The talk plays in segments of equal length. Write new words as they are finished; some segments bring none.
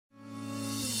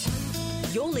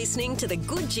You're listening to The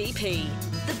Good GP,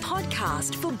 the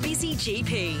podcast for busy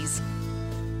GPs.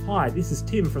 Hi, this is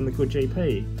Tim from The Good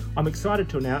GP. I'm excited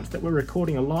to announce that we're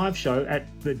recording a live show at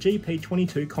the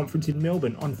GP22 conference in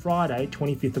Melbourne on Friday,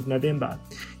 25th of November.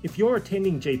 If you're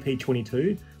attending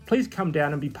GP22, please come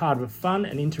down and be part of a fun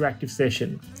and interactive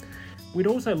session. We'd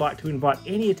also like to invite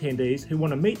any attendees who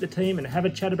want to meet the team and have a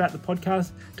chat about the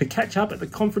podcast to catch up at the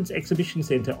Conference Exhibition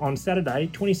Centre on Saturday,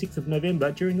 26th of November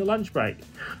during the lunch break.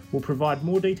 We'll provide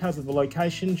more details of the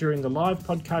location during the live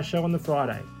podcast show on the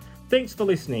Friday. Thanks for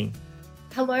listening.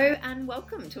 Hello and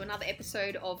welcome to another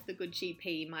episode of The Good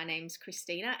GP. My name's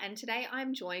Christina and today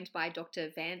I'm joined by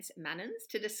Dr. Vance Mannins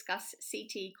to discuss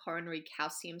CT coronary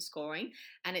calcium scoring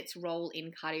and its role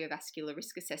in cardiovascular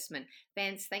risk assessment.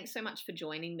 Vance, thanks so much for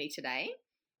joining me today.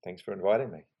 Thanks for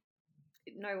inviting me.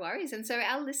 No worries. And so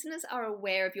our listeners are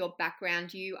aware of your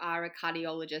background. You are a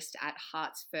cardiologist at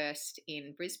Hearts First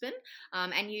in Brisbane,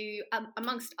 and you,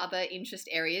 amongst other interest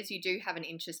areas, you do have an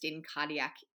interest in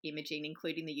cardiac imaging,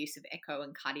 including the use of echo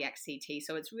and cardiac CT.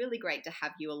 So it's really great to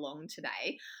have you along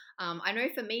today. I know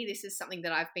for me, this is something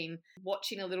that I've been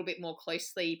watching a little bit more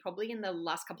closely, probably in the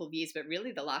last couple of years, but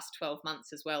really the last 12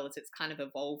 months as well, as it's kind of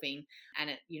evolving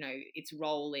and its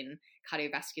role in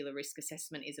cardiovascular risk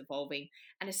assessment is evolving.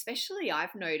 And especially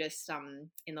I've noticed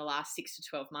in the last 6 to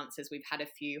 12 months, as we've had a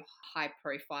few high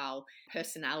profile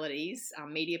personalities,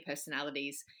 media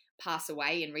personalities pass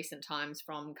away in recent times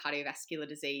from cardiovascular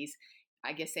disease.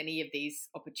 I guess any of these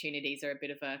opportunities are a bit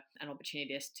of an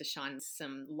opportunity to shine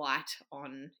some light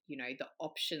on, the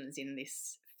options in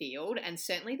this field. And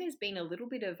certainly there's been a little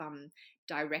bit of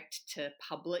direct to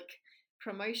public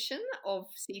promotion of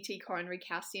CT coronary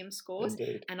calcium scores.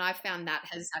 Indeed. And I found that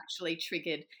has actually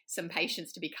triggered some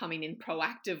patients to be coming in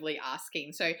proactively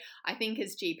asking. So I think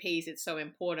as GPs, it's so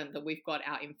important that we've got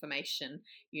our information,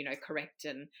 correct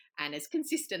and as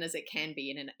consistent as it can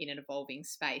be in an evolving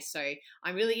space. So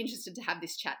I'm really interested to have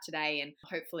this chat today, and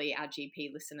hopefully our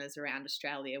GP listeners around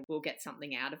Australia will get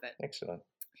something out of it. Excellent.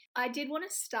 I did want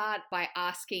to start by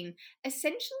asking,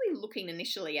 essentially looking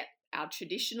initially at our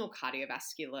traditional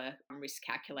cardiovascular risk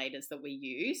calculators that we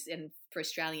use. And for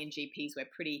Australian GPs, we're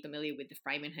pretty familiar with the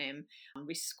Framingham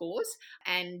risk scores.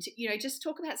 And, just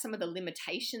talk about some of the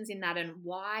limitations in that and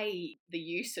why the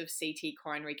use of CT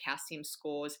coronary calcium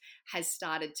scores has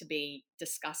started to be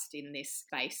discussed in this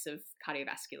space of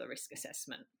cardiovascular risk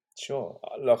assessment. Sure.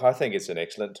 Look, I think it's an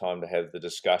excellent time to have the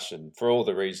discussion for all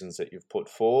the reasons that you've put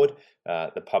forward,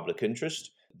 the public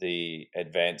interest, the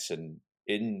advance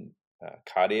in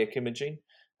cardiac imaging,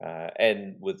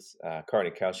 and with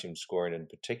coronary calcium scoring in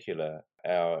particular,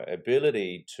 our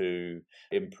ability to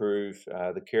improve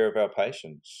the care of our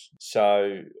patients.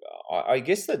 So I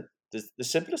guess that the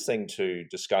simplest thing to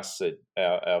discuss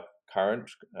our current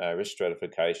risk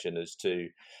stratification is to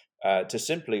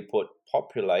simply put,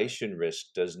 population risk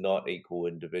does not equal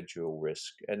individual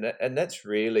risk. And that's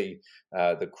really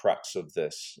the crux of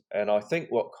this. And I think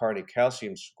what coronary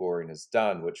calcium scoring has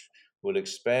done, which we'll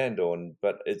expand on,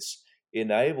 but it's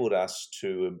enabled us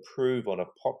to improve on a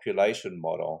population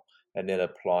model and then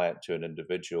apply it to an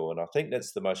individual. And I think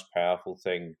that's the most powerful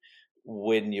thing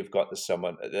when you've got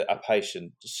a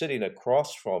patient sitting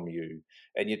across from you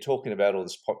and you're talking about all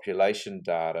this population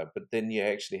data, but then you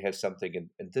actually have something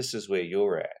and this is where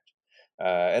you're at.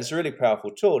 And it's a really powerful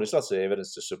tool. There's lots of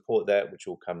evidence to support that, which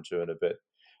we'll come to in a bit.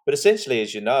 But essentially,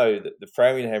 as you know, the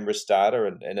Framingham risk data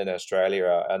and in Australia,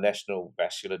 our national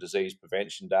vascular disease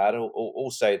prevention data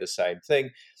all say the same thing.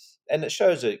 And it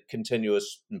shows a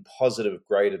continuous and positive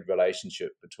graded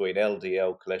relationship between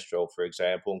LDL cholesterol, for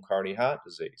example, and coronary heart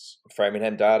disease.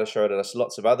 Framingham data showed us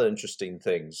lots of other interesting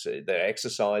things. That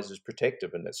exercise is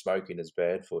protective and that smoking is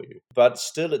bad for you. But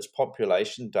still, it's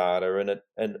population data,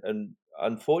 and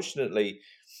unfortunately,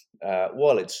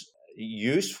 while it's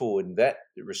useful in that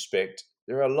respect,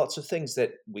 there are lots of things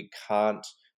that we can't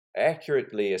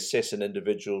accurately assess an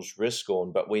individual's risk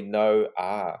on, but we know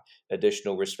are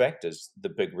additional risk factors. The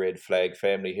big red flag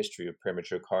family history of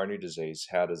premature coronary disease,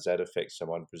 how does that affect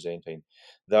someone presenting?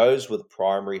 Those with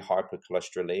primary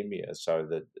hypercholesterolemia, so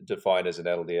defined as an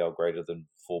LDL greater than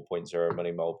 4.0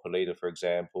 millimole per litre, for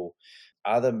example.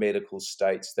 Other medical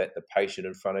states that the patient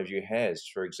in front of you has,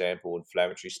 for example,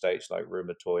 inflammatory states like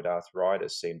rheumatoid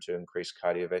arthritis seem to increase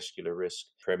cardiovascular risk,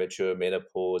 premature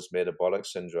menopause, metabolic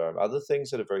syndrome, other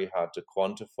things that are very hard to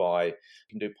quantify. You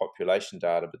can do population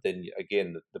data, but then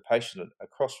again, the patient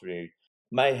across from you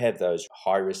may have those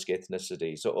high-risk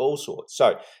ethnicities or all sorts.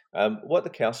 So what the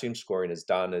calcium scoring has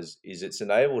done is it's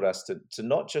enabled us to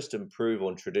not just improve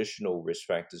on traditional risk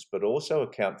factors, but also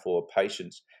account for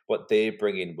patients, what they're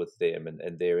bringing with them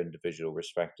and their individual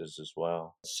risk factors as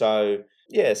well. So,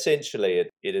 yeah, essentially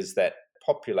it is that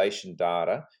population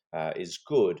data is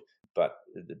good, but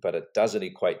it doesn't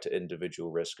equate to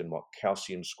individual risk. And what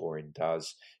calcium scoring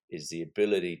does is the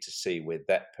ability to see where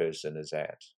that person is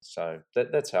at. So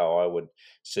that's how I would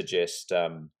suggest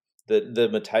the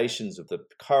limitations of the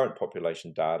current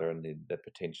population data and the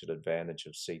potential advantage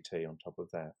of CT on top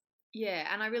of that. Yeah,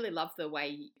 and I really love the way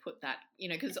you put that,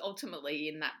 because ultimately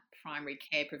in that primary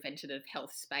care preventative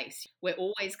health space, we're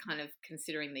always kind of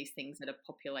considering these things at a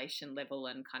population level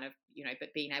and kind of,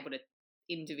 but being able to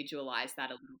individualize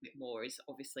that a little bit more is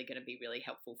obviously going to be really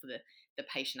helpful for the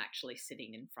patient actually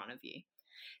sitting in front of you.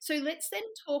 So let's then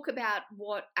talk about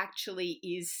what actually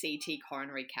is CT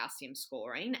coronary calcium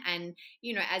scoring. And,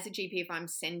 as a GP, if I'm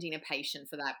sending a patient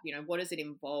for that, what does it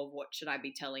involve? What should I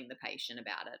be telling the patient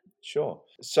about it? Sure.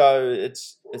 So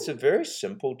it's a very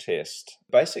simple test.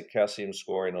 Basic calcium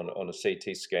scoring on a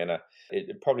CT scanner,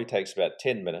 it probably takes about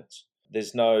 10 minutes.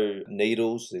 There's no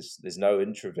needles, there's no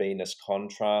intravenous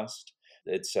contrast.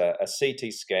 It's a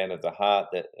CT scan of the heart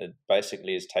that it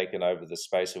basically is taken over the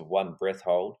space of one breath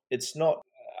hold. It's not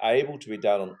able to be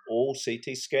done on all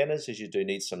CT scanners, as you do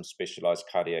need some specialized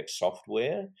cardiac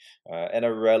software and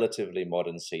a relatively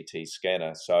modern CT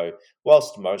scanner. So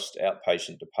whilst most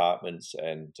outpatient departments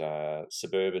and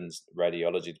suburban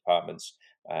radiology departments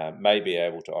may be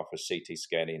able to offer CT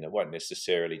scanning, it won't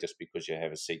necessarily, just because you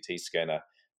have a CT scanner,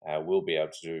 will be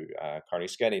able to do coronary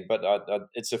scanning, but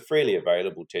it's a freely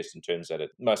available test in terms that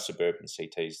most suburban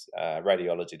CTs,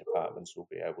 radiology departments will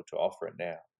be able to offer it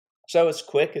now. So it's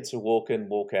quick, it's a walk-in,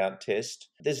 walk-out test.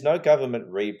 There's no government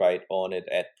rebate on it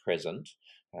at present,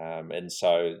 and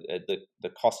so the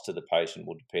cost to the patient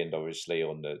will depend obviously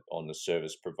on the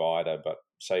service provider. But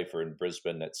say for in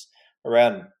Brisbane, it's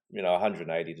around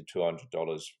 $180 to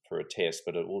 $200 for a test,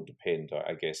 but it will depend,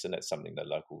 I guess, and that's something that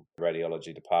local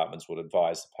radiology departments would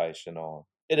advise the patient on.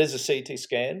 It is a CT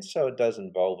scan, so it does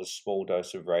involve a small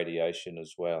dose of radiation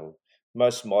as well.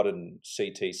 Most modern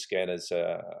CT scanners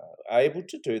are able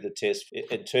to do the test.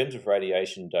 In terms of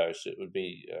radiation dose, it would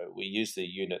be, we use the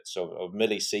units of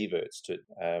millisieverts to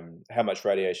how much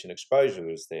radiation exposure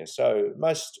is there. So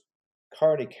most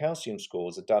coronary calcium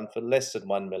scores are done for less than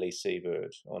 1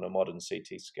 millisievert on a modern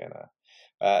CT scanner.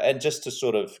 And just to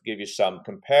sort of give you some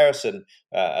comparison,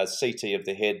 a CT of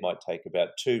the head might take about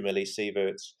 2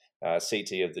 millisieverts.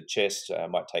 CT of the chest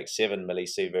might take 7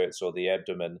 millisieverts, or the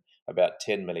abdomen about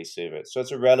 10 millisieverts. So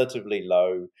it's a relatively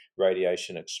low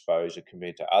radiation exposure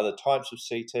compared to other types of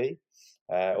CT.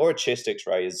 Or a chest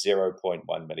X-ray is 0.1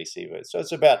 millisieverts. So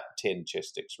it's about 10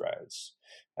 chest X-rays.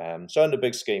 So in the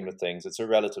big scheme of things, it's a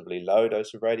relatively low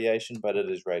dose of radiation, but it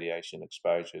is radiation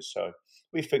exposure. So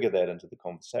we figure that into the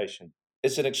conversation.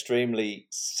 It's an extremely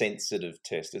sensitive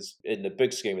test. It's, in the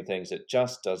big scheme of things, it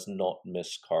just does not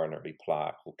miss coronary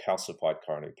plaque, or calcified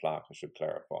coronary plaque, I should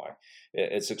clarify.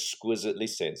 It's exquisitely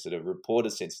sensitive,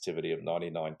 reported sensitivity of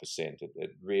 99%.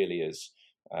 It really is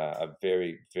a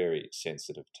very, very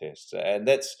sensitive test. And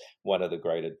that's one of the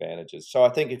great advantages. So I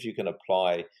think if you can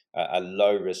apply a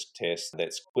low-risk test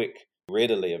that's quick,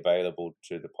 readily available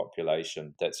to the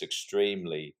population, that's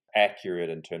extremely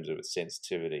accurate in terms of its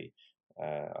sensitivity,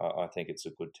 I think it's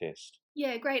a good test.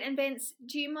 Yeah, great. And Vince,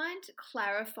 do you mind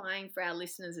clarifying for our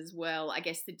listeners as well, I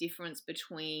guess, the difference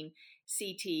between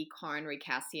CT coronary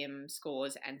calcium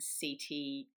scores and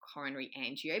CT coronary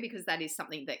angio, because that is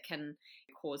something that can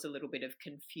cause a little bit of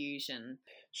confusion.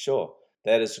 Sure.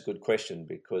 That is a good question,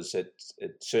 because it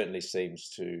certainly seems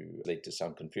to lead to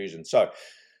some confusion. So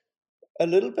a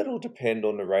little bit will depend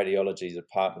on the radiology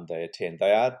department they attend.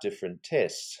 They are different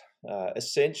tests.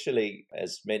 Essentially,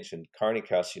 as mentioned, coronary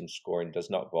calcium scoring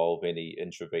does not involve any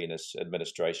intravenous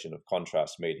administration of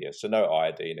contrast media, so no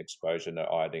iodine exposure, no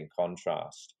iodine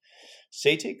contrast.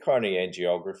 CT coronary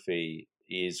angiography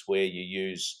is where you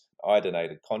use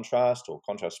iodinated contrast or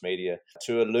contrast media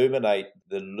to illuminate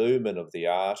the lumen of the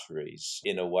arteries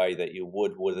in a way that you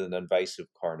would with an invasive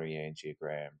coronary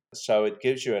angiogram. So it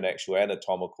gives you an actual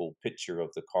anatomical picture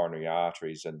of the coronary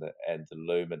arteries and the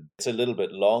lumen. It's a little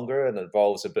bit longer and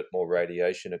involves a bit more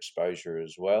radiation exposure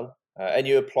as well. And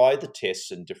you apply the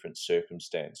tests in different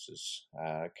circumstances.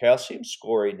 Calcium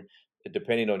scoring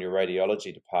depending on your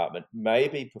radiology department, may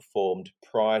be performed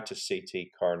prior to CT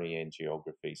coronary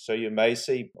angiography. So you may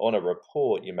see on a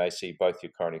report, you may see both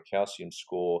your coronary calcium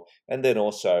score and then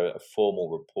also a formal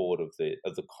report of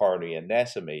the coronary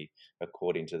anatomy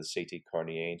according to the CT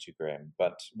coronary angiogram.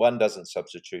 But one doesn't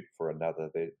substitute for another.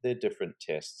 They're different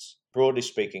tests. Broadly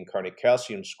speaking, coronary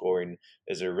calcium scoring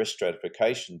is a risk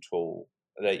stratification tool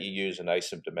that you use in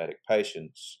asymptomatic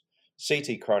patients.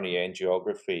 CT coronary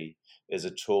angiography is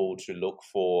a tool to look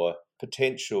for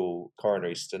potential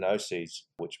coronary stenoses,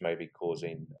 which may be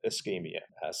causing ischemia.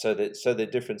 So they're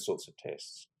different sorts of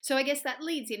tests. So I guess that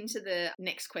leads into the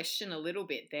next question a little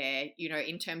bit there,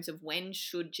 in terms of when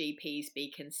should GPs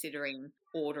be considering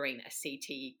ordering a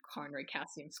CT coronary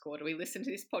calcium score? Do we listen to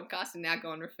this podcast and now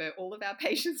go and refer all of our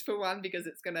patients for one because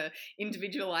it's going to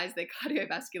individualize their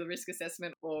cardiovascular risk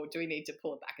assessment, or do we need to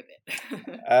pull it back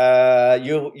a bit?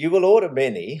 You will order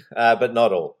many, but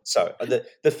not all. So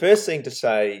the first thing to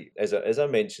say, as I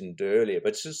mentioned earlier,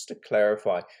 but just to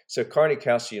clarify, so coronary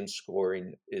calcium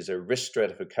scoring is a risk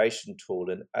stratification tool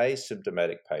in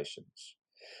asymptomatic patients.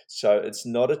 So it's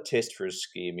not a test for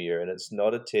ischemia, and it's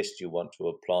not a test you want to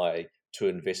apply to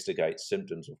investigate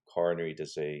symptoms of coronary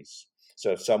disease.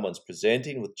 So if someone's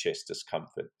presenting with chest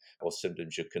discomfort or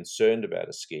symptoms you're concerned about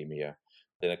ischemia,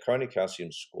 then a coronary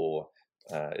calcium score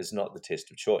is not the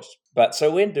test of choice. But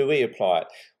so when do we apply it?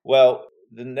 Well,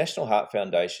 the National Heart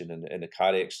Foundation and the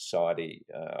Cardiac Society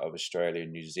of Australia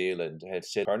and New Zealand have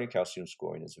said coronary calcium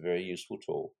scoring is a very useful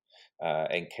tool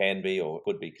and can be or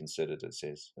could be considered, it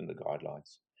says in the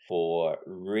guidelines, for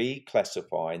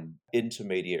reclassifying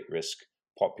intermediate risk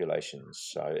populations,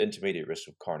 so intermediate risk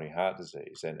of coronary heart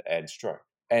disease and stroke.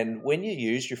 And when you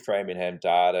use your Framingham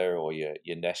data or your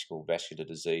National Vascular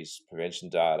Disease Prevention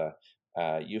data,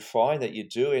 you find that you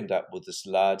do end up with this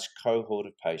large cohort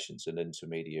of patients in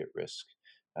intermediate risk.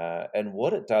 And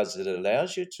what it does, it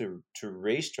allows you to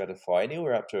re-stratify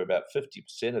anywhere up to about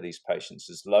 50% of these patients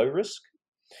as low risk.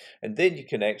 And then you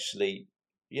can actually,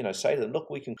 say to them, look,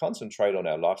 we can concentrate on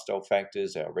our lifestyle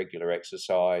factors, our regular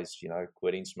exercise,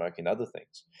 quitting smoking, other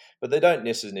things. But they don't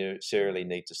necessarily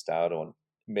need to start on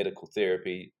medical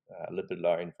therapy, lipid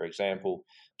lowering, for example,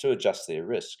 to adjust their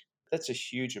risk. That's a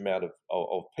huge amount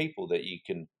of people that you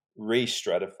can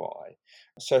re-stratify.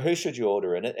 So who should you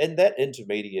order in it? In that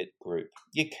intermediate group,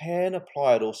 you can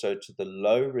apply it also to the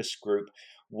low-risk group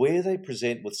where they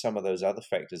present with some of those other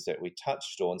factors that we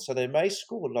touched on. So they may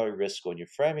score low risk on your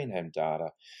Framingham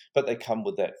data, but they come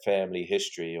with that family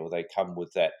history, or they come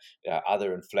with that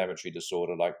other inflammatory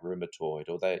disorder like rheumatoid,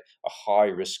 or they a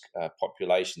high-risk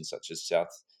population such as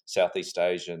Southeast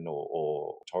Asian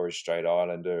or Torres Strait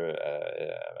Islander,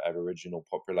 Aboriginal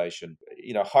population.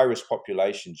 High-risk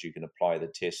populations you can apply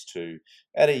the test to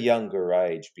at a younger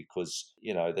age because,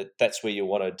 that's where you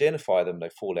want to identify them. They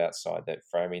fall outside that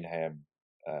Framingham.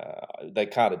 They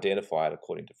can't identify it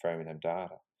according to Framingham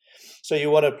data. So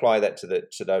you want to apply that to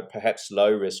the perhaps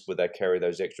low risk where they carry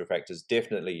those extra factors,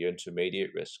 definitely your intermediate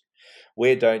risk.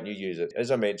 Where don't you use it?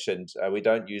 As I mentioned, we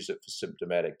don't use it for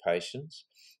symptomatic patients.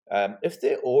 If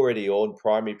they're already on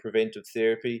primary preventive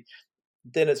therapy,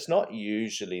 then it's not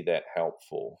usually that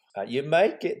helpful. You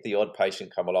may get the odd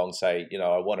patient come along and say,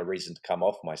 I want a reason to come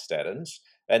off my statins.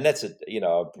 And that's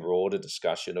a broader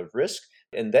discussion of risk.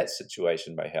 And that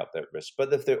situation may help that risk.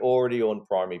 But if they're already on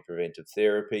primary preventive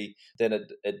therapy, then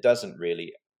it doesn't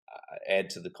really add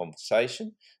to the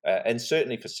conversation. And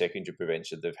certainly for secondary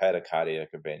prevention, they've had a cardiac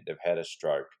event, they've had a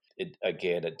stroke.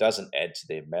 It doesn't add to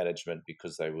their management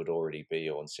because they would already be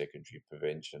on secondary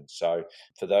prevention. So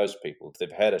for those people, if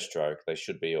they've had a stroke, they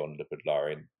should be on lipid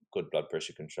lowering, good blood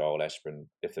pressure control, aspirin.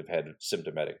 If they've had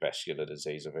symptomatic vascular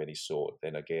disease of any sort,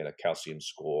 then again, a calcium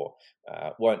score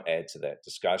won't add to that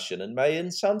discussion and may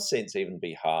in some sense even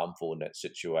be harmful in that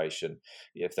situation.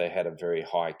 If they had a very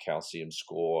high calcium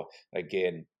score,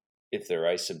 again, if they're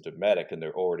asymptomatic and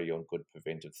they're already on good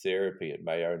preventive therapy, it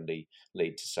may only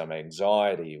lead to some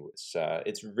anxiety.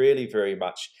 It's really very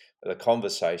much the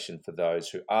conversation for those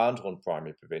who aren't on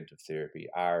primary preventive therapy,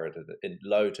 are at a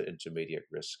low to intermediate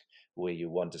risk, where you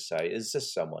want to say, is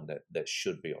this someone that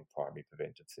should be on primary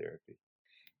preventive therapy?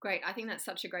 Great. I think that's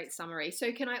such a great summary.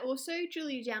 So can I also drill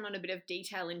you down on a bit of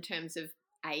detail in terms of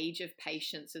age of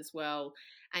patients as well?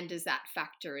 And does that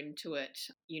factor into it,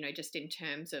 just in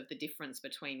terms of the difference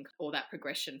between all that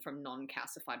progression from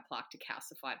non-calcified plaque to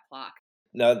calcified plaque?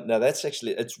 No,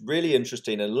 it's really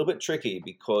interesting and a little bit tricky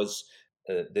because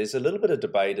there's a little bit of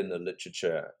debate in the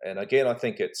literature. And again, I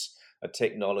think it's a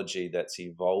technology that's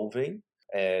evolving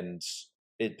and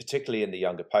particularly in the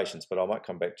younger patients, but I might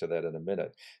come back to that in a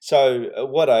minute. So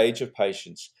what age of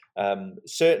patients?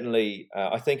 Certainly,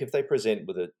 I think if they present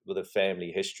with a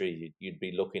family history, you'd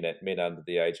be looking at men under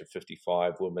the age of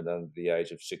 55, women under the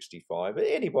age of 65,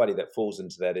 anybody that falls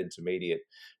into that intermediate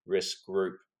risk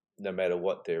group, no matter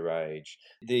what their age.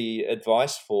 The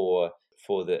advice for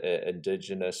the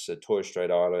Indigenous, Torres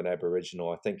Strait Island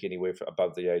Aboriginal, I think anywhere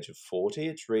above the age of 40,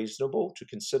 it's reasonable to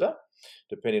consider,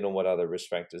 depending on what other risk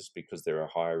factors, because they're a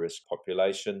higher risk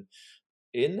population.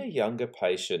 In the younger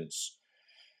patients,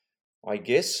 I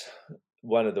guess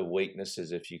one of the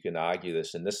weaknesses, if you can argue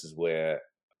this, and this is where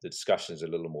the discussion is a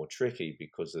little more tricky,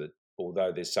 because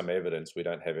although there's some evidence, we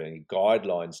don't have any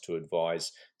guidelines to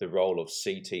advise the role of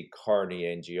CT coronary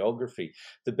angiography.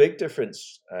 The big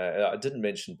difference, I didn't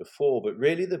mention before, but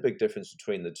really the big difference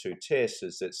between the two tests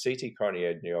is that CT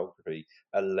coronary angiography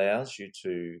allows you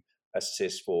to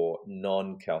assess for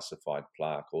non-calcified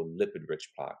plaque or lipid-rich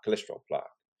plaque, cholesterol plaque.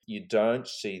 You don't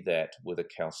see that with a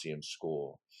calcium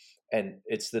score. And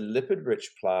it's the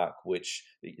lipid-rich plaque, which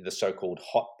the so-called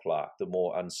hot plaque, the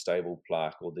more unstable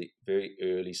plaque, or the very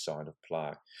early sign of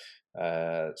plaque.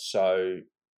 So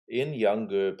in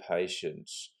younger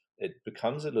patients, it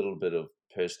becomes a little bit of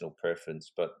personal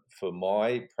preference. But for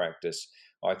my practice,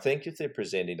 I think if they're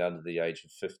presenting under the age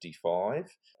of 55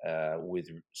 with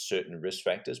certain risk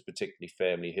factors, particularly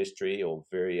family history or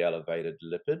very elevated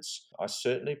lipids, I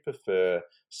certainly prefer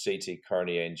CT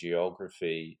coronary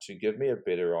angiography to give me a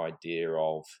better idea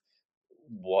of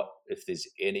what, if there's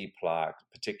any plaque,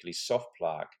 particularly soft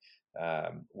plaque,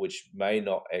 which may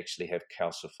not actually have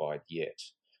calcified yet.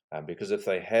 Because if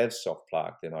they have soft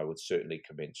plaque, then I would certainly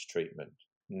commence treatment.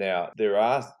 Now, there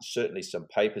are certainly some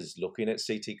papers looking at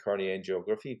CT coronary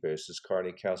angiography versus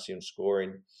coronary calcium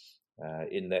scoring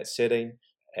in that setting,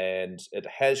 and it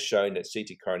has shown that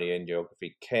CT coronary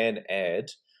angiography can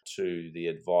add to the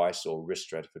advice or risk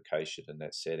stratification in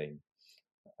that setting.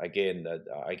 Again,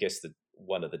 I guess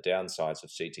one of the downsides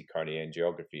of CT coronary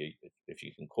angiography, if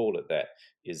you can call it that,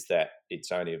 is that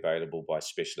it's only available by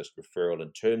specialist referral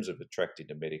in terms of attracting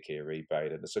a Medicare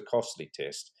rebate, and it's a costly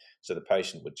test. So the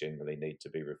patient would generally need to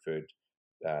be referred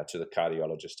to the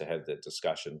cardiologist to have that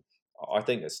discussion. I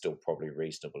think it's still probably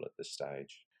reasonable at this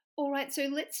stage. All right, so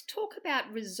let's talk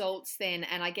about results then,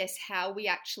 and I guess how we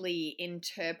actually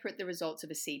interpret the results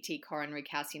of a CT coronary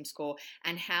calcium score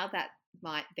and how that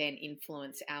might then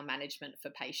influence our management for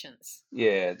patients.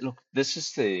 Yeah, look, this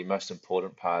is the most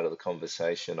important part of the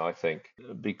conversation, I think,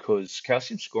 because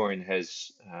calcium scoring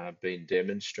has been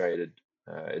demonstrated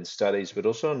in studies, but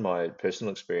also in my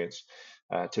personal experience,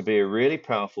 to be a really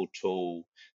powerful tool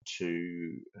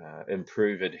to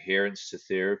improve adherence to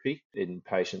therapy in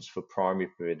patients for primary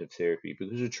preventive therapy,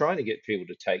 because we're trying to get people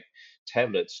to take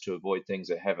tablets to avoid things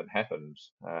that haven't happened,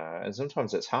 and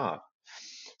sometimes that's hard.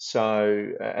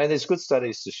 So, and there's good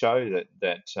studies to show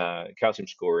that calcium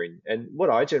scoring. And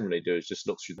what I generally do is just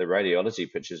look through the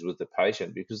radiology pictures with the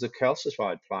patient, because the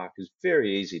calcified plaque is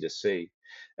very easy to see,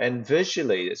 and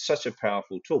visually it's such a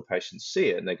powerful tool. Patients see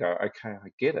it and they go, "Okay, I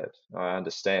get it. I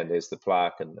understand. There's the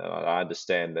plaque, and I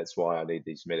understand that's why I need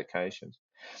these medications."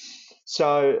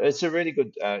 So it's a really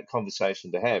good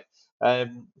conversation to have.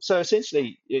 So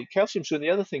essentially, calcium scoring,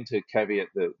 the other thing to caveat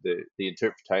the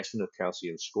interpretation of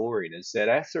calcium scoring is that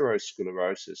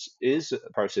atherosclerosis is a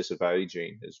process of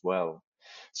aging as well.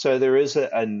 So there is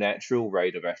a natural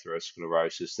rate of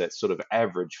atherosclerosis that's sort of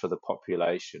average for the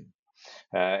population.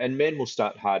 And men will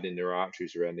start hardening their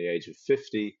arteries around the age of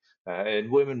 50,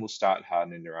 and women will start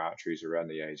hardening their arteries around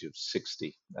the age of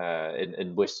 60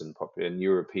 in in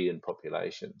European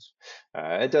populations.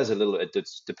 It does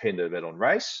depend a bit on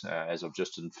race, as I've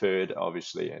just inferred,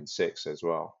 obviously, and sex as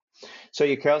well. So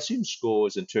your calcium score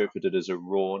is interpreted as a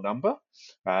raw number,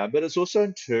 but it's also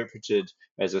interpreted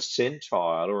as a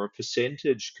centile or a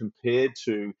percentage compared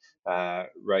to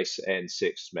race and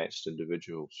sex matched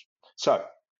individuals. So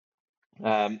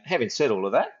having said all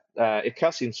of that, a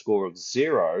calcium score of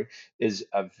 0 is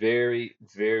a very,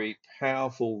 very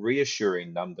powerful,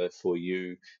 reassuring number for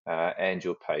you and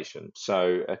your patient.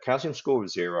 So a calcium score of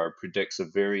 0 predicts a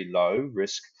very low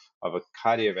risk of a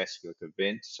cardiovascular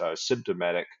event, so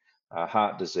symptomatic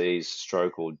heart disease,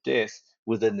 stroke, or death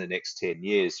within the next 10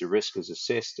 years. The risk is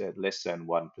assessed at less than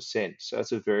 1%. So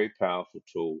it's a very powerful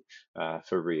tool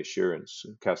for reassurance,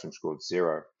 calcium score of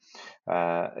 0.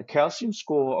 A calcium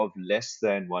score of less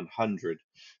than 100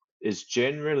 is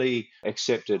generally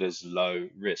accepted as low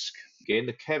risk. Again,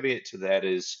 the caveat to that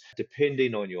is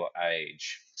depending on your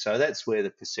age. So that's where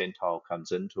the percentile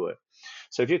comes into it.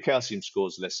 So if your calcium score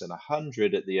is less than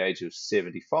 100 at the age of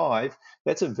 75,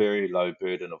 that's a very low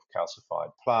burden of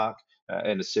calcified plaque,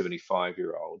 in a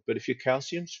 75-year-old. But if your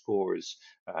calcium score is,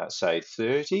 say,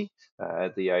 30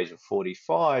 at the age of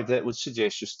 45, that would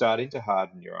suggest you're starting to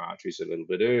harden your arteries a little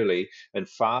bit early and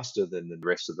faster than the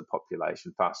rest of the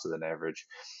population, faster than average.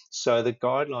 So the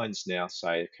guidelines now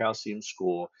say a calcium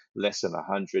score less than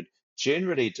 100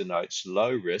 generally denotes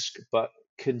low risk, but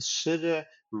consider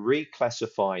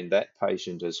reclassifying that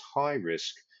patient as high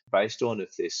risk based on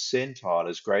if their centile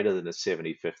is greater than a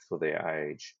 75th for their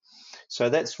age. So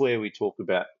that's where we talk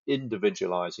about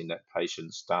individualizing that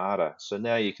patient's data. So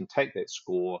now you can take that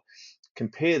score,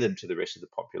 compare them to the rest of the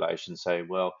population, say,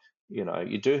 well,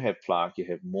 you do have plaque, you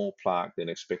have more plaque than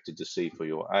expected to see for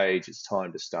your age. It's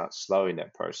time to start slowing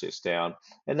that process down.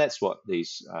 And that's what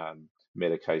these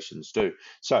medications do.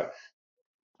 So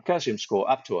calcium score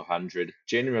up to 100,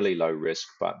 generally low risk,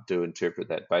 but do interpret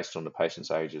that based on the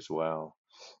patient's age as well.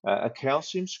 A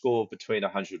calcium score between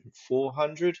 100 and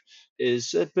 400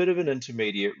 is a bit of an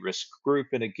intermediate risk group.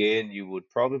 And again, you would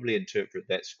probably interpret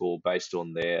that score based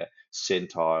on their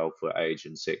centile for age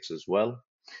and sex as well.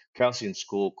 Calcium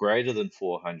score greater than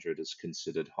 400 is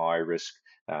considered high risk,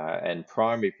 and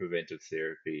primary preventive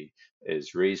therapy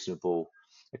is reasonable.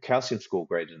 A calcium score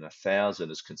greater than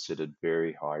 1,000 is considered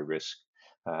very high risk.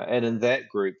 And in that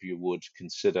group, you would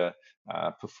consider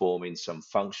performing some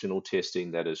functional testing,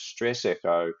 that is stress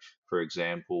echo, for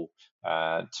example,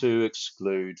 to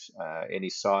exclude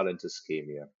any silent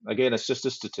ischemia. Again, it's just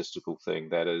a statistical thing.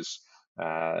 That is,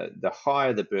 the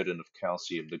higher the burden of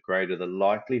calcium, the greater the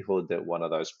likelihood that one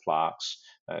of those plaques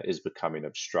is becoming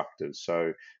obstructive.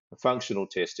 So functional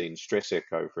testing, stress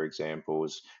echo, for example,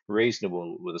 is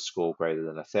reasonable with a score greater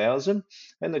than 1,000.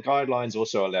 And the guidelines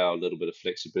also allow a little bit of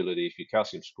flexibility. If your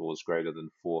calcium score is greater than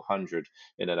 400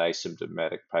 in an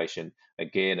asymptomatic patient,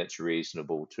 again, it's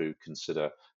reasonable to consider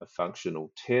a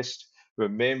functional test.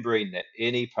 Remembering that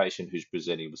any patient who's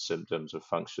presenting with symptoms, a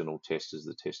functional test is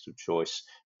the test of choice,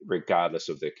 regardless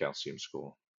of their calcium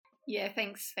score. Yeah,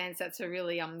 thanks, Vance. That's a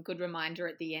really good reminder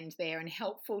at the end there, and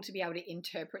helpful to be able to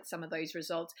interpret some of those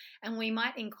results. And we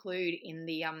might include in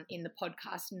the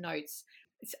podcast notes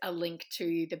a link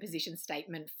to the position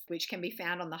statement, which can be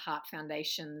found on the Heart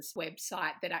Foundation's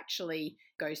website, that actually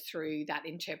goes through that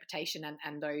interpretation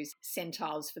and those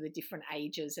centiles for the different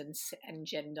ages and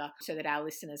gender, so that our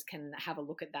listeners can have a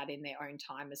look at that in their own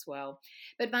time as well.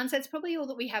 But Vance, that's probably all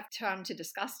that we have time to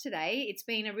discuss today. It's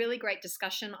been a really great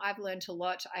discussion. I've learned a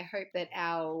lot. I hope that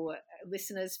our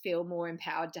listeners feel more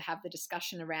empowered to have the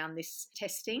discussion around this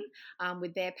testing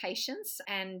with their patients,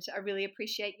 and I really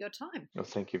appreciate your time. Well,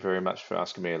 thank you very much for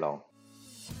asking me along.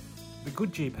 The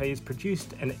Good GP is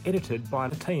produced and edited by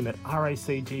the team at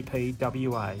RACGP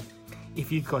WA.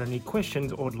 If you've got any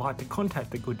questions or would like to contact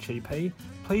The Good GP,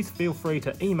 please feel free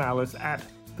to email us at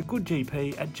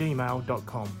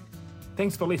thegoodgp@gmail.com.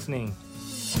 Thanks for listening.